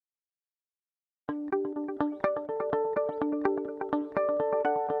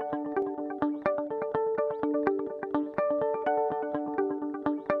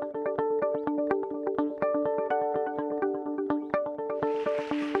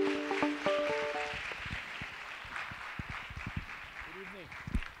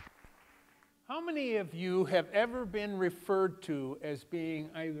of you have ever been referred to as being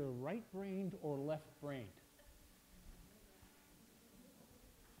either right-brained or left-brained?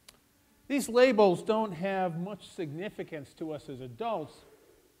 These labels don't have much significance to us as adults,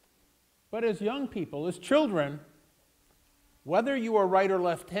 but as young people, as children, whether you are right or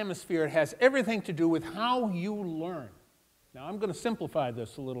left hemisphere, it has everything to do with how you learn. Now, I'm going to simplify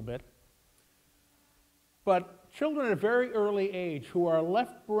this a little bit, but children at a very early age who are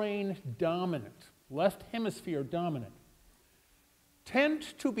left brain dominant, left hemisphere dominant,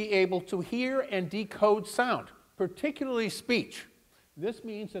 tend to be able to hear and decode sound, particularly speech. This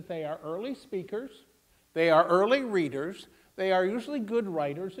means that they are early speakers, they are early readers, they are usually good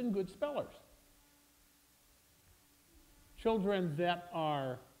writers and good spellers. Children that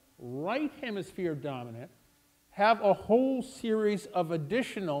are right hemisphere dominant have a whole series of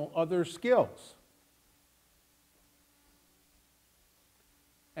additional other skills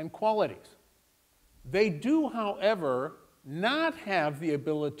and qualities. They do, however, not have the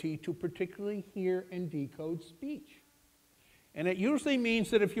ability to particularly hear and decode speech. And it usually means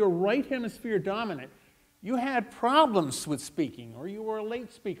that if you're right hemisphere dominant, you had problems with speaking, or you were a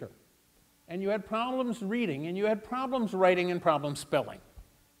late speaker, and you had problems reading, and you had problems writing and problems spelling.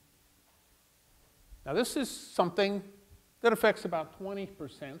 Now, this is something that affects about 20%,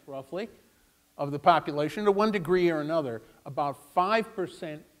 roughly, of the population to one degree or another. About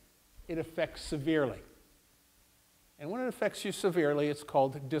 5% it affects severely. And when it affects you severely, it's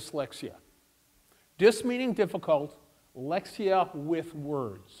called dyslexia. Dys meaning difficult, lexia with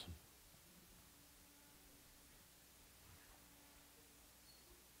words.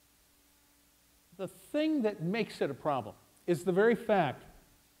 The thing that makes it a problem is the very fact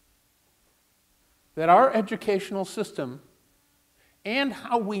that our educational system and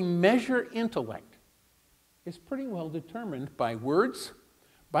how we measure intellect is pretty well determined by words,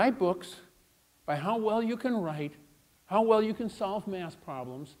 by books, by how well you can write, how well you can solve math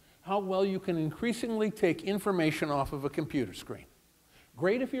problems, how well you can increasingly take information off of a computer screen.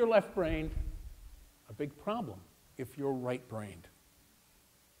 Great if you're left-brained, a big problem if you're right-brained.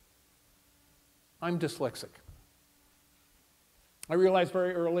 I'm dyslexic. I realized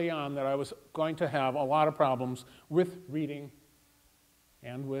very early on that I was going to have a lot of problems with reading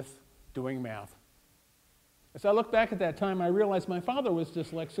and with doing math. As I look back at that time, I realized my father was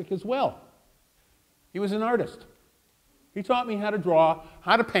dyslexic as well. He was an artist. He taught me how to draw,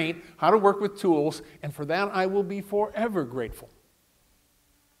 how to paint, how to work with tools, and for that I will be forever grateful.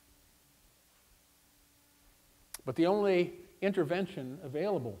 But the only intervention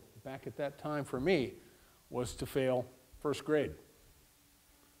available back at that time for me was to fail first grade.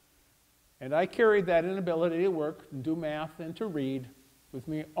 And I carried that inability to work and do math and to read with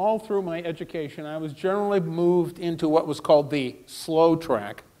me all through my education. I was generally moved into what was called the slow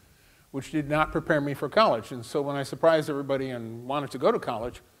track, which did not prepare me for college. And so when I surprised everybody and wanted to go to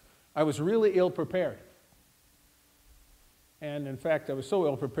college, I was really ill-prepared. And in fact, I was so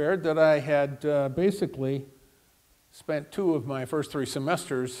ill-prepared that I had basically spent 2 of my first 3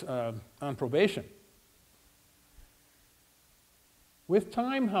 semesters on probation. With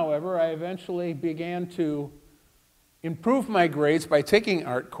time, however, I eventually began to improve my grades by taking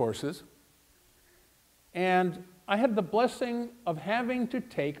art courses, and I had the blessing of having to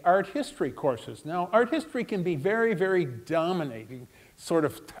take art history courses. Now, art history can be very, very dominating sort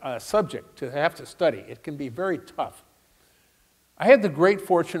of subject to have to study. It can be very tough. I had the great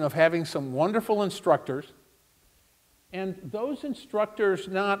fortune of having some wonderful instructors, and those instructors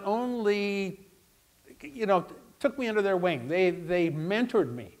not only, took me under their wing. They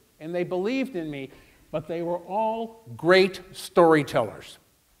mentored me, and they believed in me, but they were all great storytellers.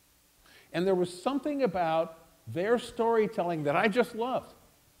 And there was something about their storytelling that I just loved,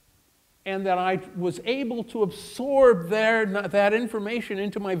 and that I was able to absorb that information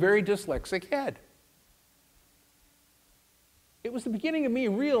into my very dyslexic head. It was the beginning of me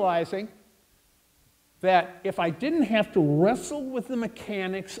realizing that if I didn't have to wrestle with the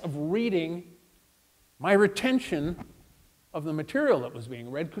mechanics of reading, my retention of the material that was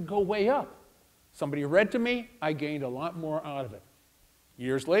being read could go way up. Somebody read to me, I gained a lot more out of it.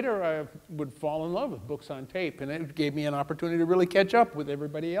 Years later, I would fall in love with books on tape, and it gave me an opportunity to really catch up with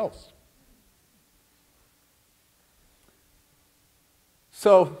everybody else.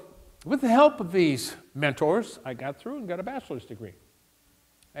 So, with the help of these mentors, I got through and got a bachelor's degree.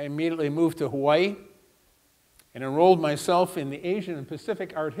 I immediately moved to Hawaii and enrolled myself in the Asian and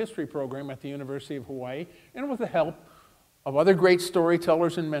Pacific Art History program at the University of Hawaii, and with the help of other great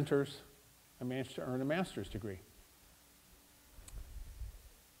storytellers and mentors, I managed to earn a master's degree.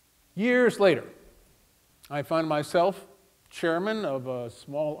 Years later, I found myself chairman of a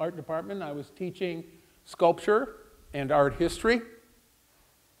small art department. I was teaching sculpture and art history.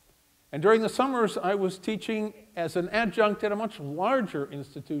 And during the summers, I was teaching as an adjunct at a much larger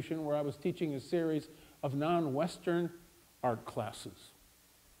institution where I was teaching a series of non-Western art classes.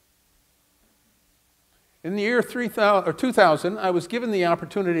 In the year 2000, I was given the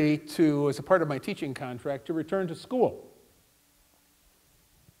opportunity to, as a part of my teaching contract, to return to school.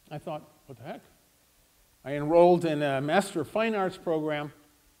 I thought, what the heck? I enrolled in a Master of Fine Arts program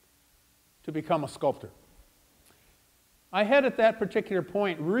to become a sculptor. I had at that particular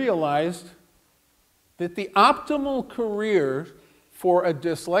point realized that the optimal career for a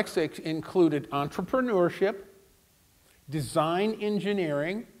dyslexic included entrepreneurship, design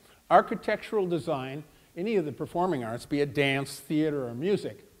engineering, architectural design, any of the performing arts, be it dance, theater, or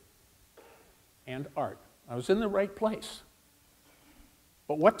music, and art. I was in the right place.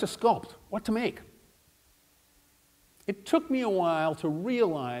 But what to sculpt? What to make? It took me a while to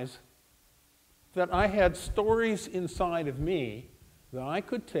realize that I had stories inside of me that I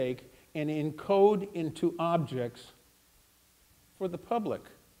could take and encode into objects for the public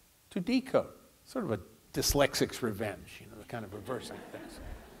to decode. Sort of a dyslexic's revenge, the kind of reversing things.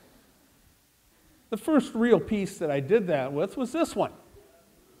 The first real piece that I did that with was this one.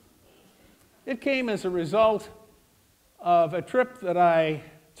 It came as a result of a trip that I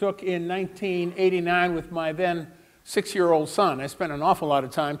took in 1989 with my then 6-year-old son. I spent an awful lot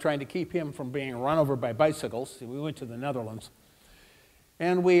of time trying to keep him from being run over by bicycles. We went to the Netherlands.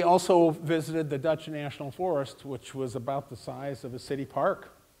 And we also visited the Dutch National Forest, which was about the size of a city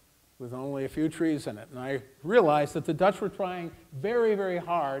park with only a few trees in it. And I realized that the Dutch were trying very, very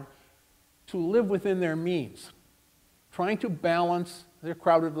hard to live within their means, trying to balance their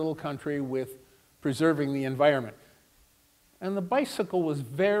crowded little country with preserving the environment. And the bicycle was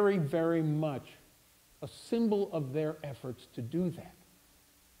very, very much a symbol of their efforts to do that.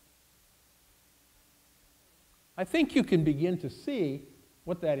 I think you can begin to see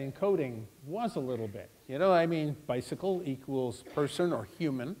what that encoding was a little bit. Bicycle equals person or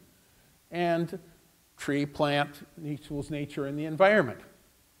human, and tree, plant equals nature and the environment.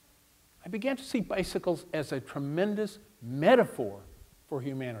 I began to see bicycles as a tremendous metaphor for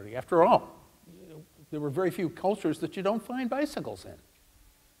humanity. After all, there were very few cultures that you don't find bicycles in.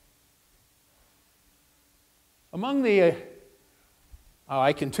 Among the,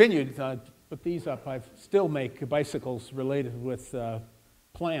 I continued, put these up, I still make bicycles related with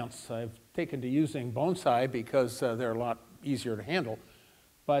plants. I've taken to using bonsai because they're a lot easier to handle.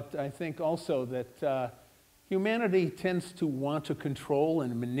 But I think also that humanity tends to want to control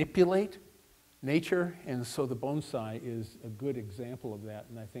and manipulate nature, and so the bonsai is a good example of that.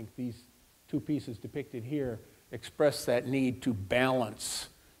 And I think these two pieces depicted here express that need to balance,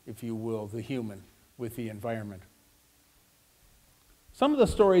 if you will, the human with the environment. Some of the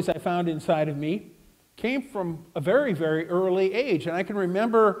stories I found inside of me came from a very, very early age. And I can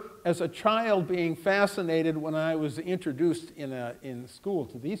remember as a child being fascinated when I was introduced in school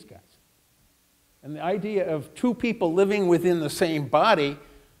to these guys. And the idea of two people living within the same body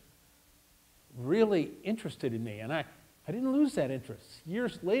really interested in me. And I didn't lose that interest.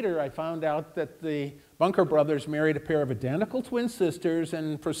 Years later, I found out that the Bunker brothers married a pair of identical twin sisters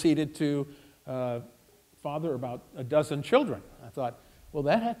and proceeded to father about a dozen children. I thought, well,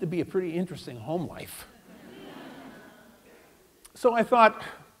 that had to be a pretty interesting home life. So I thought,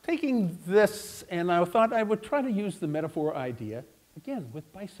 taking this, and I thought I would try to use the metaphor idea, again,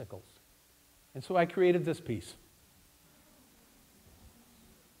 with bicycles. And so I created this piece.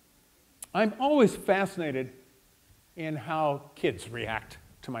 I'm always fascinated in how kids react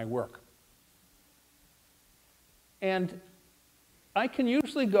to my work. And I can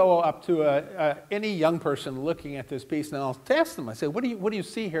usually go up to any young person looking at this piece, and I'll ask them, I say, what do you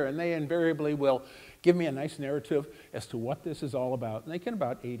see here? And they invariably will give me a nice narrative as to what this is all about. And they can,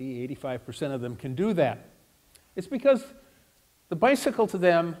 about 85% of them can do that. It's because the bicycle to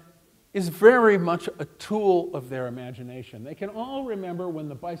them is very much a tool of their imagination. They can all remember when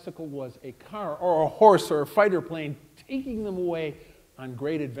the bicycle was a car or a horse or a fighter plane taking them away on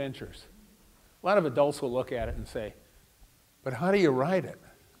great adventures. A lot of adults will look at it and say, but how do you ride it?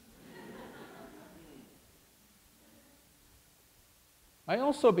 I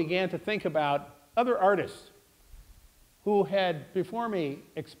also began to think about other artists who had, before me,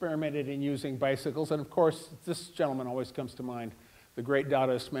 experimented in using bicycles. And of course, this gentleman always comes to mind, the great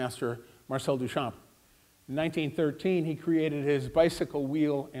Dadaist master, Marcel Duchamp. In 1913, he created his bicycle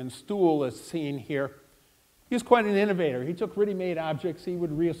wheel and stool as seen here. He was quite an innovator. He took ready-made objects, he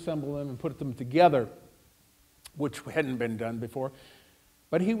would reassemble them and put them together, which hadn't been done before.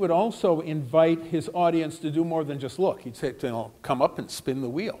 But he would also invite his audience to do more than just look. He'd say, come up and spin the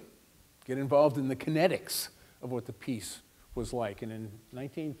wheel. Get involved in the kinetics of what the piece was like. And in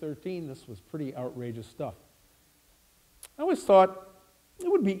 1913, this was pretty outrageous stuff. I always thought it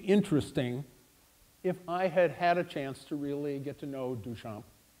would be interesting if I had had a chance to really get to know Duchamp.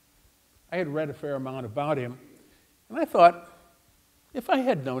 I had read a fair amount about him, and I thought, if I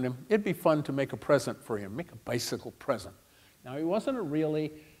had known him, it'd be fun to make a present for him, make a bicycle present. Now, he wasn't a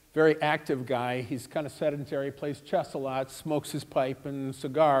really very active guy. He's kind of sedentary, plays chess a lot, smokes his pipe and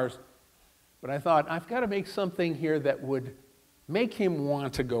cigars. But I thought, I've got to make something here that would make him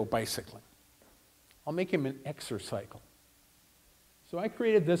want to go bicycling. I'll make him an exercycle. So I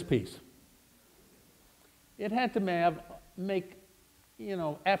created this piece. It had to make,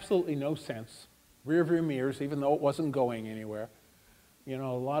 absolutely no sense. Rear view mirrors, even though it wasn't going anywhere. A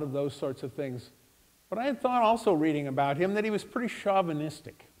lot of those sorts of things. But I had thought also reading about him that he was pretty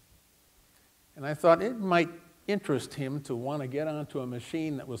chauvinistic. And I thought it might interest him to want to get onto a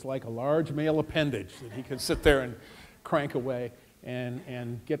machine that was like a large male appendage that he could sit there and crank away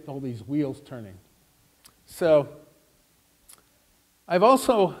and get all these wheels turning. So I've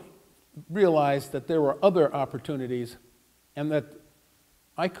also realized that there were other opportunities and that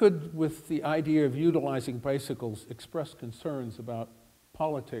I could, with the idea of utilizing bicycles, express concerns about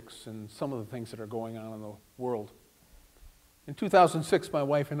politics and some of the things that are going on in the world. In 2006, my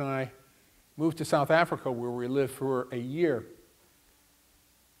wife and I moved to South Africa, where we lived for a year.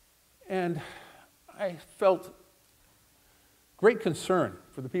 And I felt great concern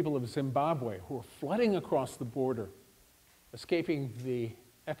for the people of Zimbabwe who were flooding across the border, escaping the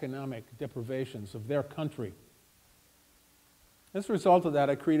economic deprivations of their country. As a result of that,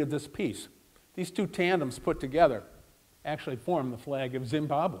 I created this piece. These two tandems put together actually form the flag of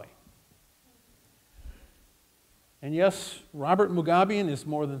Zimbabwe. And yes, Robert Mugabe, in his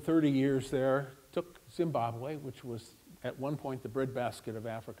more than 30 years there, took Zimbabwe, which was at one point the breadbasket of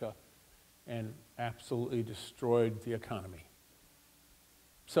Africa, and absolutely destroyed the economy.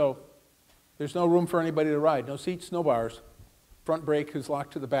 So there's no room for anybody to ride, no seats, no bars. Front brake is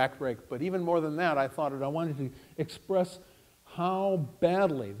locked to the back brake. But even more than that, I thought I wanted to express how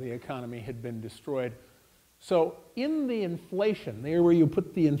badly the economy had been destroyed. So in the inflation, there where you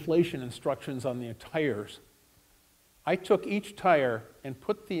put the inflation instructions on the tires, I took each tire and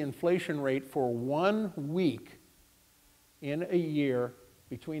put the inflation rate for 1 week in a year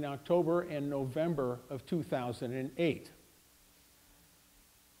between October and November of 2008.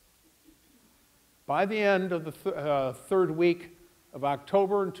 By the end of the third week of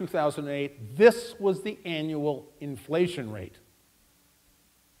October in 2008, this was the annual inflation rate.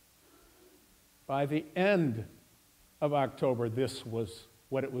 By the end of October, this was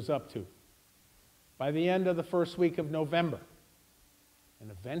what it was up to. By the end of the first week of November,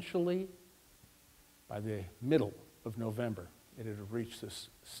 and eventually, by the middle of November, it had reached this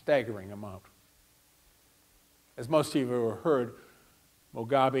staggering amount. As most of you have heard,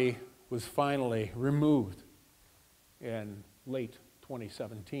 Mugabe was finally removed in late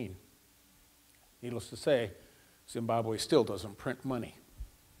 2017. Needless to say, Zimbabwe still doesn't print money.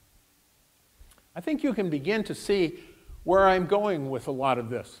 I think you can begin to see where I'm going with a lot of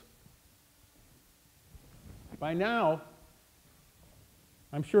this. By now,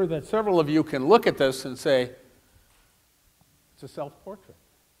 I'm sure that several of you can look at this and say, it's a self-portrait.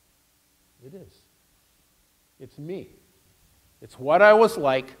 It is. It's me. It's what I was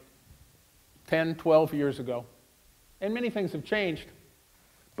like 10, 12 years ago. And many things have changed.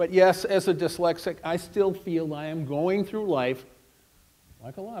 But yes, as a dyslexic, I still feel I am going through life,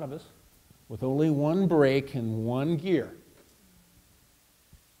 like a lot of us, with only one brake and one gear.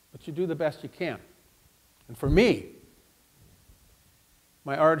 But you do the best you can. And for me,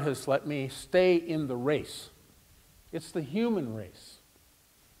 my art has let me stay in the race. It's the human race.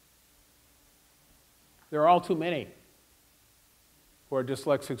 There are all too many who are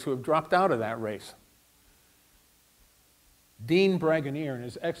dyslexics who have dropped out of that race. Dean Bragonier, in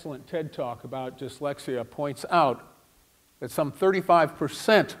his excellent TED Talk about dyslexia, points out that some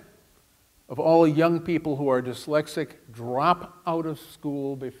 35% of all young people who are dyslexic drop out of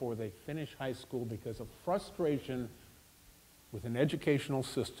school before they finish high school because of frustration with an educational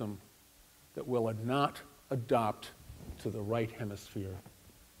system that will not adopt to the right hemisphere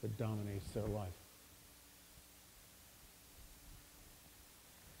that dominates their life.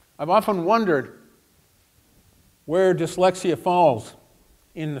 I've often wondered where dyslexia falls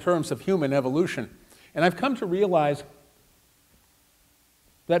in terms of human evolution. And I've come to realize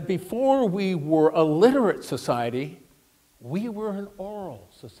that before we were a literate society, we were an oral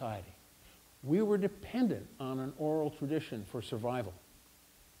society. We were dependent on an oral tradition for survival.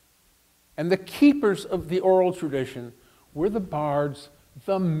 And the keepers of the oral tradition were the bards,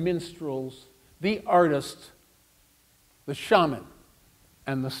 the minstrels, the artists, the shaman,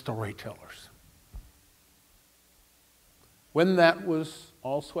 and the storytellers. When that was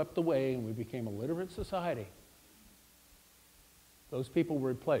all swept away and we became a literate society, those people were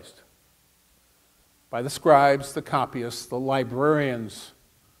replaced by the scribes, the copyists, the librarians,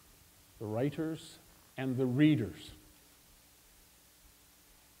 the writers, and the readers.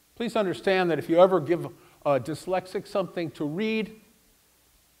 Please understand that if you ever give a dyslexic something to read,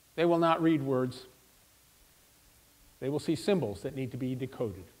 they will not read words. They will see symbols that need to be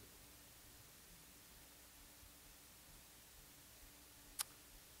decoded.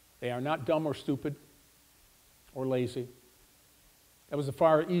 They are not dumb or stupid or lazy. That was a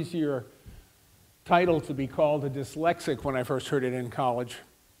far easier title to be called a dyslexic when I first heard it in college,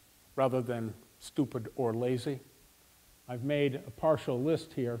 rather than stupid or lazy. I've made a partial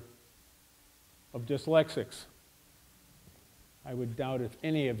list here of dyslexics. I would doubt if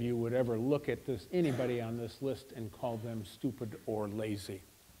any of you would ever look at this, anybody on this list, and call them stupid or lazy.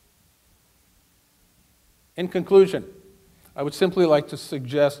 In conclusion, I would simply like to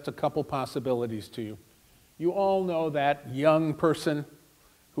suggest a couple possibilities to you. You all know that young person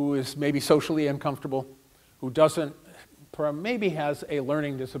who is maybe socially uncomfortable, who doesn't, maybe has a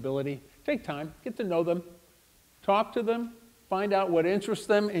learning disability. Take time, get to know them, talk to them, find out what interests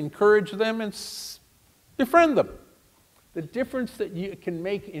them, encourage them, and befriend them. The difference that you can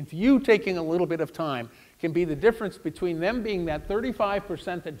make if you taking a little bit of time can be the difference between them being that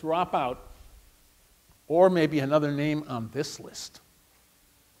 35% that drop out, or maybe another name on this list.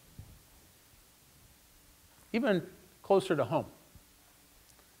 Even closer to home.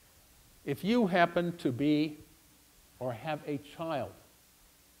 If you happen to be or have a child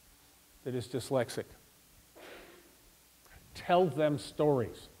that is dyslexic, tell them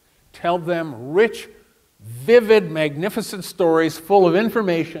stories. Tell them rich, vivid, magnificent stories full of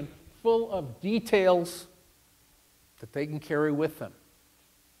information, full of details that they can carry with them.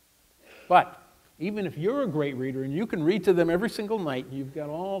 But even if you're a great reader and you can read to them every single night, and you've got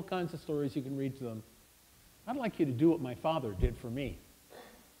all kinds of stories you can read to them, I'd like you to do what my father did for me.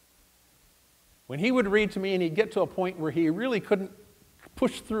 When he would read to me and he'd get to a point where he really couldn't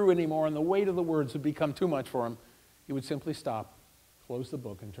push through anymore and the weight of the words had become too much for him, he would simply stop, close the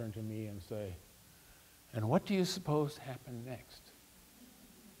book, and turn to me and say, "And what do you suppose happened next?"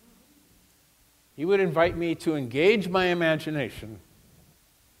 He would invite me to engage my imagination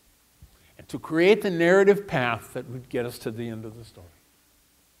and to create the narrative path that would get us to the end of the story.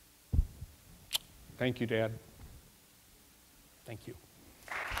 Thank you, Dad. Thank you.